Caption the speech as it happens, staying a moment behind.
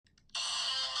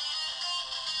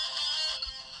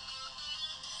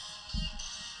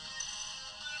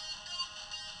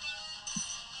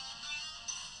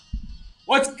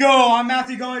Let's go! I'm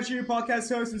Matthew Gullich, your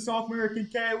podcast host and sophomore at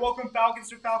Kincaid. Welcome, Falcons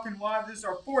to Falcon Live. This is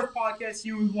our fourth podcast.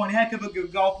 You with one heck of a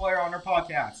good golf player on our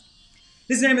podcast.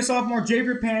 His name is sophomore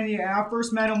Javier Pandy, and I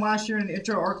first met him last year in the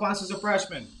intro art class as a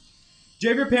freshman.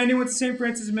 Javier Pandy went to St.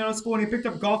 Francis Middle School and he picked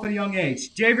up golf at a young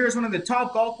age. Javier is one of the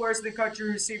top golf players in the country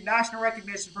who received national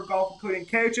recognition for golf, including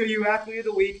KHOU Athlete of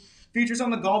the Week, features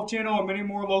on the Golf Channel, and many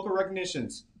more local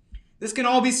recognitions. This can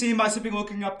all be seen by simply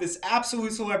looking up this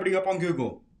absolute celebrity up on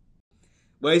Google.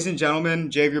 Ladies and gentlemen,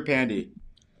 Javier Pandy.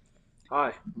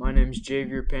 Hi, my name is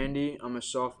Javier Pandy. I'm a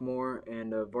sophomore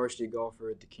and a varsity golfer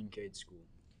at the Kincaid School.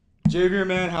 Javier,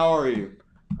 man, how are you?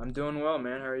 I'm doing well,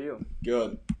 man. How are you?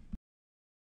 Good.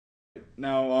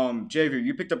 Now, Javier,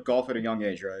 you picked up golf at a young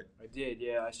age, right? I did,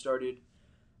 yeah.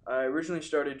 I originally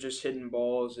started just hitting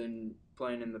balls and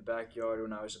playing in the backyard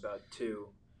when I was about 2.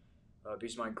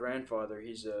 Because my grandfather,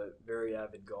 he's a very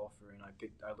avid golfer, and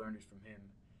I learned it from him.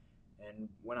 And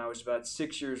when I was about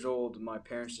 6 years old, my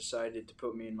parents decided to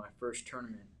put me in my first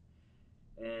tournament,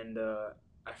 and I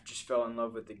just fell in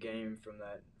love with the game from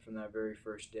that very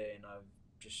first day, and I've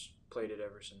just played it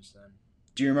ever since then.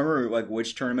 Do you remember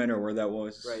which tournament or where that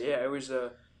was? Right, yeah, it was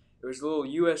a little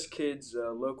U.S. Kids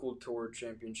local tour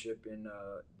championship in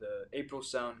the April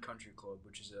Sound Country Club,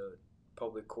 which is a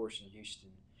public course in Houston,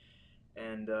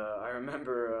 and I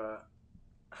remember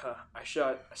I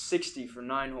shot a 60 for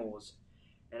 9 holes.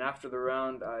 And after the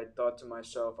round, I thought to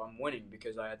myself, I'm winning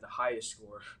because I had the highest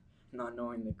score, not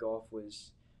knowing that golf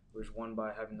was won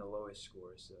by having the lowest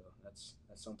score. So that's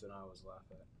something I always laugh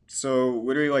at. So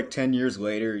literally 10 years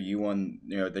later, you won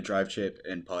the drive chip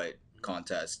and putt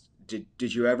contest.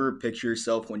 Did you ever picture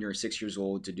yourself when you were 6 years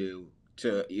old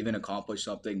to even accomplish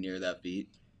something near that feat?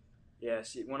 Yeah.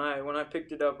 See, when I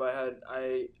picked it up,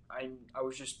 I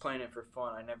was just playing it for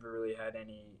fun. I never really had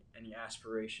any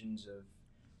aspirations of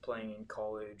playing in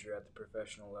college or at the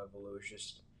professional level. It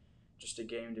was just a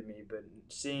game to me, but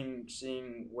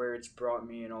seeing where it's brought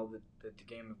me and all that the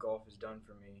game of golf has done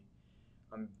for me,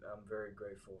 I'm very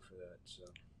grateful for that.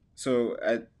 So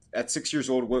at 6 years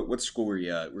old, what school were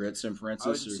you at? Were you at St. Francis? I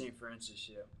was at St. Francis,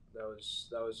 yeah. That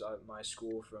was my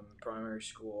school from primary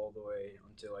school all the way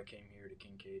until I came here to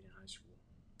Kincaid in high school.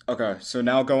 Okay, so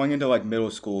now going into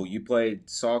middle school, you played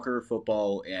soccer,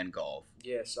 football, and golf.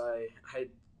 Yes, I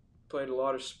played a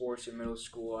lot of sports in middle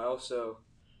school. I also,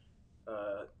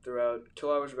 throughout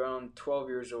till I was around 12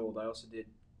 years old, I also did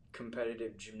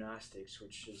competitive gymnastics,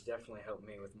 which has definitely helped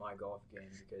me with my golf game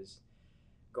because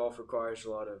golf requires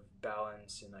a lot of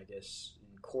balance and I guess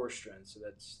core strength. So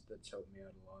that's helped me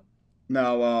out a lot.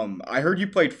 Now, I heard you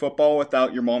played football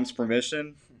without your mom's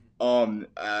permission.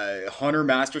 Hunter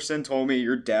Masterson told me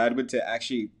your dad would to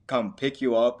actually come pick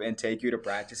you up and take you to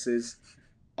practices.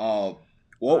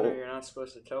 Hunter, you're not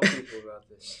supposed to tell people about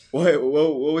this.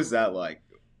 What was that like?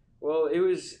 Well,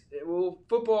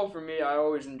 football for me, I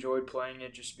always enjoyed playing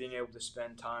it, just being able to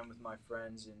spend time with my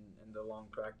friends and the long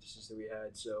practices that we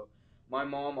had. So my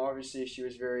mom, obviously, she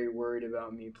was very worried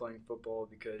about me playing football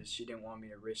because she didn't want me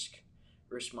to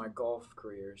risk my golf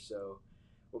career. So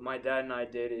what my dad and I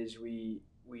did is we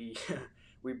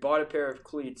we bought a pair of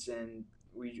cleats and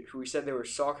we said they were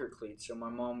soccer cleats, so my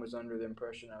mom was under the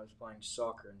impression I was playing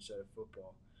soccer instead of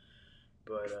football.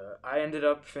 But I ended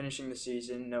up finishing the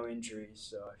season, no injuries,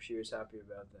 so she was happy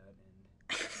about that,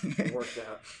 and it worked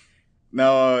out.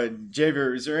 Now,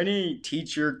 Javier, is there any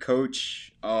teacher,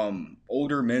 coach,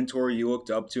 older mentor you looked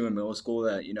up to in middle school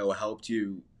that helped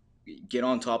you get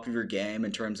on top of your game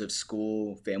in terms of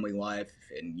school, family life,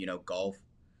 and golf?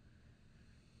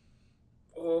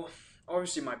 Well,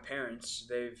 obviously my parents,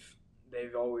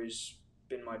 they've always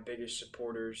been my biggest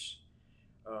supporters.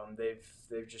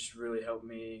 They've just really helped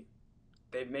me.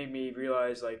 They've made me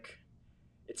realize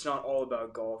it's not all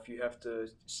about golf. You have to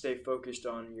stay focused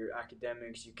on your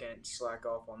academics. You can't slack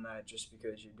off on that just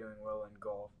because you're doing well in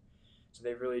golf. So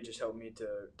they've really just helped me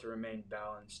to remain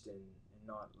balanced and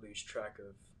not lose track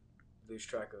of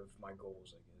my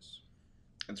goals, I guess.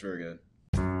 That's very good.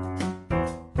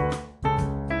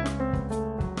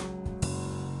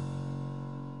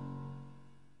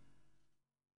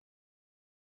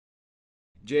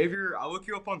 Javier, I look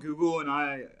you up on Google and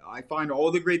I find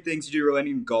all the great things you do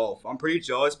relating to golf. I'm pretty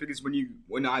jealous because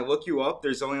when I look you up,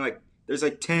 there's only there's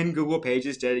 10 Google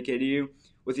pages dedicated to you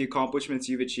with the accomplishments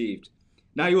you've achieved.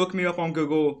 Now you look me up on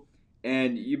Google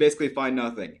and you basically find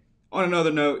nothing. On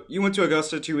another note, you went to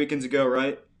Augusta 2 weekends ago,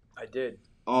 right? I did.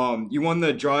 You won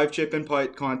the drive chip and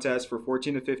putt contest for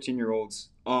 14 to 15 year olds.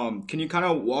 Can you kind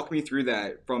of walk me through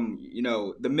that from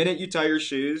the minute you tie your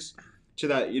shoes to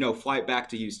that flight back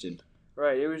to Houston?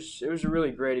 Right. It was a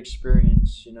really great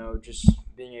experience. Just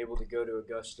being able to go to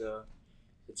Augusta.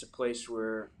 It's a place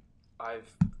where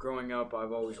growing up,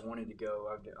 I've always wanted to go.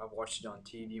 I've watched it on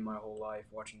TV my whole life,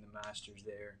 watching the Masters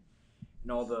there,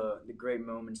 and all the great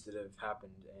moments that have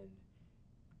happened, and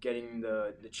getting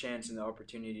the chance and the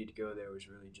opportunity to go there was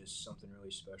really just something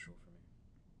really special for me.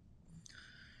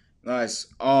 Nice.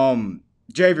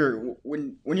 Javier,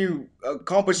 when you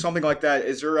accomplish something like that,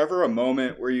 is there ever a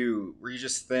moment where you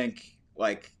just think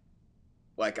I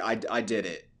did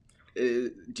it?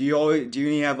 Do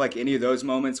you have like any of those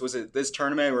moments? Was it this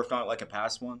tournament, or if not, like a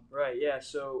past one? Right. Yeah.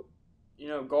 So,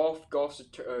 golf's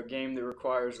a game that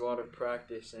requires a lot of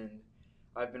practice, and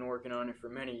I've been working on it for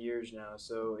many years now.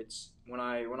 So it's when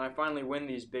I finally win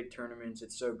these big tournaments,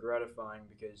 it's so gratifying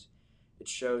because it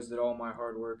shows that all my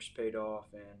hard work's paid off,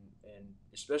 and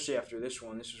especially after this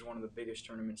one, this was one of the biggest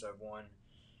tournaments I've won,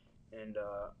 and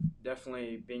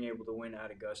definitely being able to win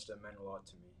at Augusta meant a lot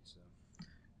to me. So.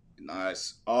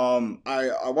 Nice.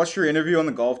 I watched your interview on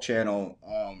the Golf Channel.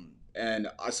 And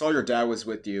I saw your dad was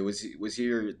with you. Was he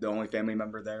the only family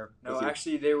member there? No, with you?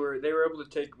 actually, they were able to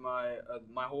take my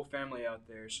whole family out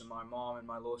there. So my mom and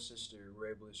my little sister were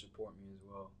able to support me as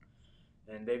well,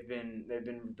 and they've been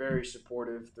very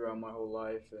supportive throughout my whole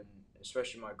life, and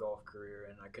especially my golf career.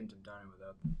 And I couldn't have done it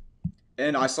without them.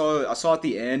 And I saw at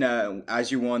the end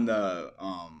as you won the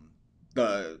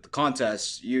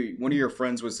contest. One of your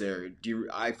friends was there.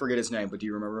 I forget his name, but do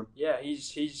you remember him? Yeah,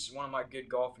 he's one of my good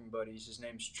golfing buddies. His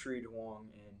name's Treed Huang,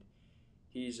 and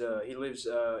he lives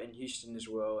in Houston as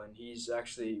well. And he's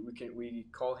actually we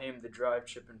call him the drive,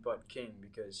 chip, and putt king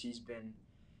because he's been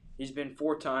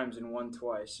 4 times and won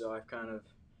twice. So I've kind of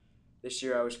this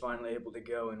year I was finally able to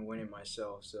go and win it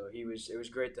myself. So it was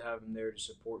great to have him there to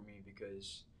support me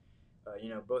because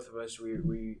both of us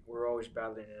we were always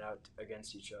battling it out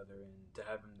against each other, and to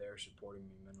have him there supporting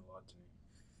me meant a lot to me.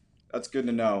 That's good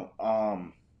to know.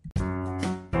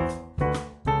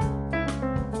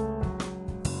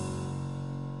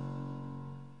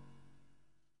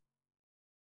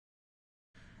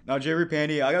 Now, Jerry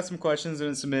Pandy, I got some questions that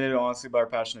have been submitted honestly by our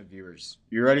passionate viewers.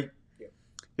 You ready? Yeah.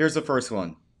 Here's the first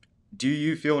one. Do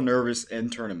you feel nervous in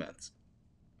tournaments?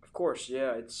 Of course,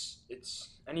 yeah. It's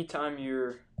anytime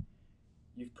you've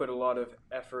put a lot of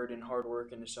effort and hard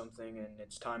work into something, and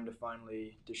it's time to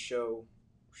finally to show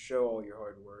all your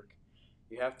hard work.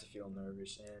 You have to feel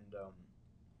nervous, and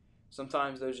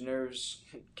sometimes those nerves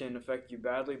can affect you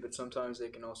badly, but sometimes they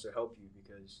can also help you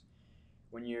because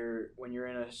when you're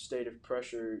in a state of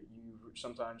pressure, you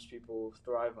sometimes people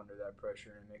thrive under that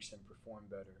pressure and it makes them perform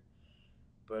better.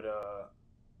 But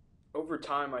over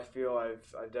time, I feel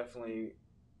I've definitely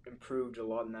improved a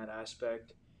lot in that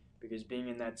aspect because being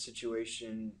in that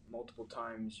situation multiple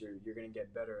times, you're gonna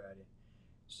get better at it.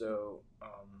 So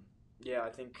yeah, I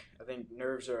think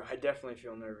nerves are. I definitely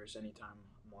feel nervous anytime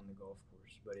I'm on the golf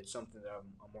course, but it's something that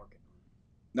I'm working on.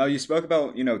 Now, you spoke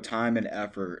about time and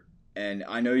effort, and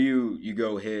I know you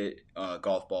go hit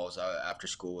golf balls after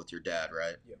school with your dad,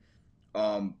 right? Yeah.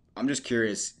 I'm just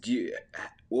curious.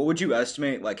 What would you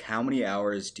estimate? Like, how many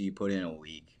hours do you put in a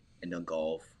week into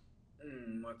golf?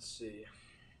 Let's see.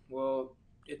 Well,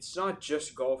 it's not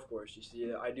just golf course. You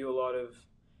see, I do a lot of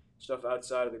stuff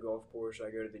outside of the golf course. I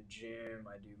go to the gym.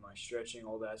 I do my stretching,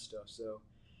 all that stuff. So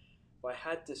if I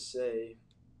had to say,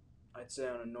 I'd say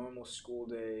on a normal school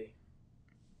day,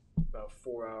 about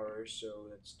 4 hours. So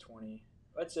that's 20.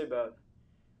 I'd say about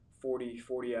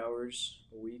 40 hours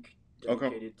a week Okay.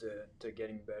 dedicated to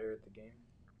getting better at the game.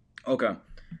 Okay.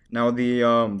 Now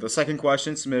the second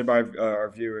question submitted by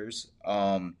our viewers.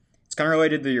 It's kind of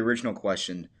related to the original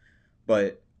question,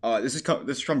 but this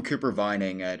is from Cooper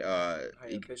Vining at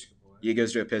Episcopal. he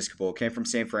goes to Episcopal. Came from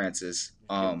St. Francis.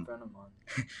 He's a good friend of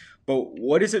mine. But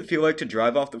what does it feel like to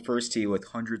drive off the first tee with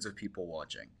hundreds of people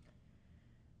watching?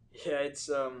 Yeah, it's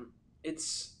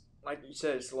like you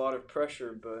said, it's a lot of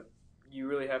pressure, but you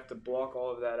really have to block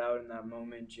all of that out in that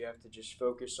moment. You have to just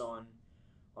focus on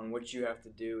what you have to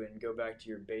do and go back to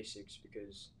your basics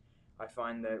because I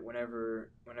find that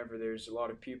whenever there's a lot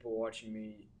of people watching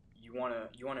me, you wanna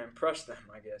impress them,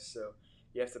 I guess. So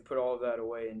you have to put all of that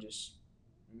away and just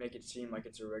make it seem like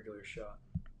it's a regular shot.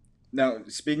 Now,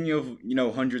 speaking of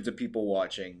hundreds of people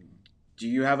watching, do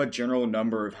you have a general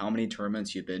number of how many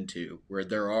tournaments you've been to where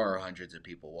there are hundreds of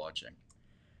people watching?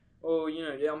 Oh,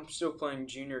 yeah, I'm still playing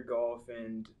junior golf,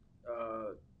 and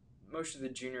most of the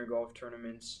junior golf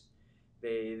tournaments,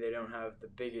 they don't have the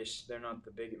biggest. They're not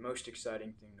the most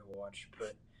exciting thing to watch.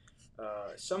 But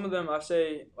some of them, I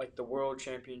say, like the World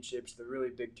Championships, the really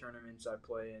big tournaments I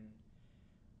play in,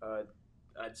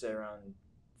 I'd say around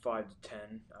 5 to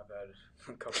 10. I've had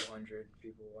a couple hundred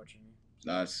people watching me.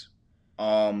 Nice.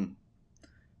 Um,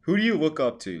 who do you look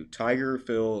up to? Tiger,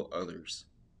 Phil, others?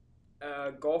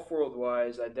 Golf world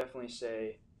wise, I definitely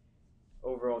say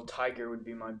overall Tiger would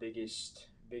be my biggest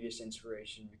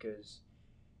inspiration because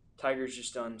Tiger's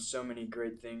just done so many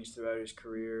great things throughout his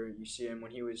career. You see him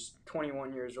when he was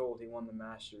 21 years old, he won the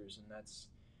Masters, and that's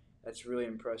really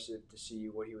impressive to see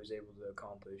what he was able to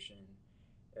accomplish. And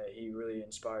he really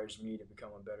inspires me to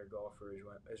become a better golfer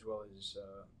as well as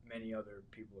many other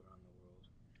people around the world.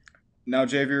 Now,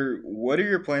 Javier, what are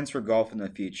your plans for golf in the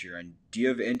future? And do you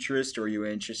have interest or are you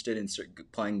interested in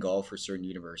playing golf for certain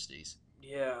universities?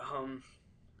 Yeah,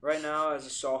 right now as a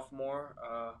sophomore,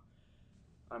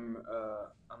 I'm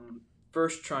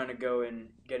first trying to go and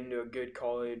get into a good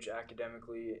college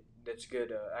academically. That's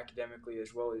good academically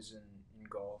as well as in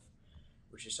golf,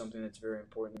 which is something that's very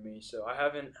important to me. So I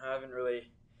haven't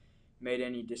really made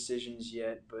any decisions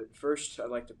yet. But first,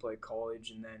 I'd like to play college,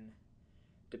 and then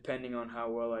depending on how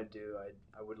well I do,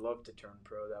 I would love to turn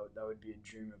pro. That would be a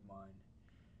dream of mine.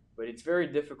 But it's very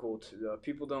difficult.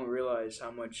 People don't realize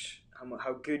how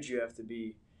good you have to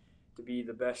be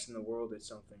the best in the world at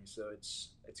something. So it's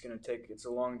a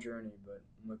long journey, but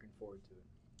I'm looking forward to it.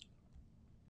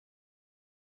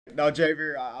 Now,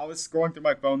 Javier, I was scrolling through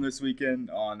my phone this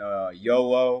weekend on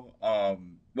YOLO,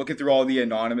 looking through all the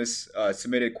anonymous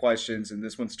submitted questions, and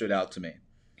this one stood out to me.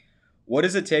 What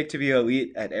does it take to be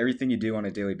elite at everything you do on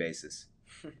a daily basis?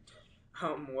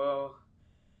 Well,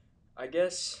 I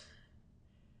guess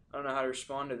I don't know how to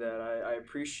respond to that. I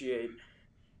appreciate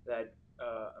that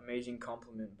amazing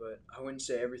compliment, but I wouldn't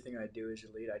say everything I do is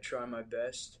elite. I try my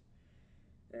best,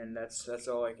 and that's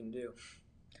all I can do.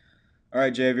 All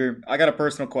right, Javier, I got a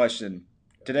personal question.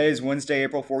 Today is Wednesday,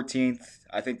 April 14th.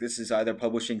 I think this is either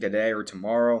publishing today or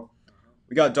tomorrow.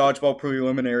 We got dodgeball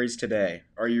preliminaries today.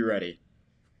 Are you ready?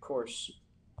 Of course.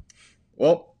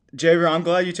 Well, Javier, I'm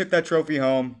glad you took that trophy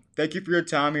home. Thank you for your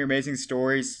time and your amazing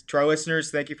stories. To our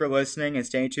listeners, thank you for listening and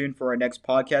staying tuned for our next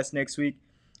podcast next week,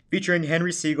 featuring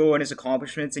Henry Siegel and his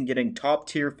accomplishments in getting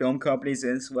top-tier film companies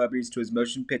and celebrities to his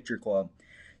motion picture club,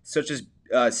 such as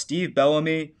Steve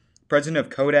Bellamy, president of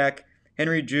Kodak,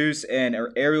 Henry Juice, and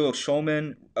Ariel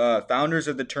Schulman, founders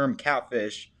of the term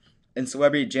catfish, and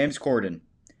celebrity James Corden.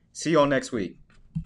 See y'all next week.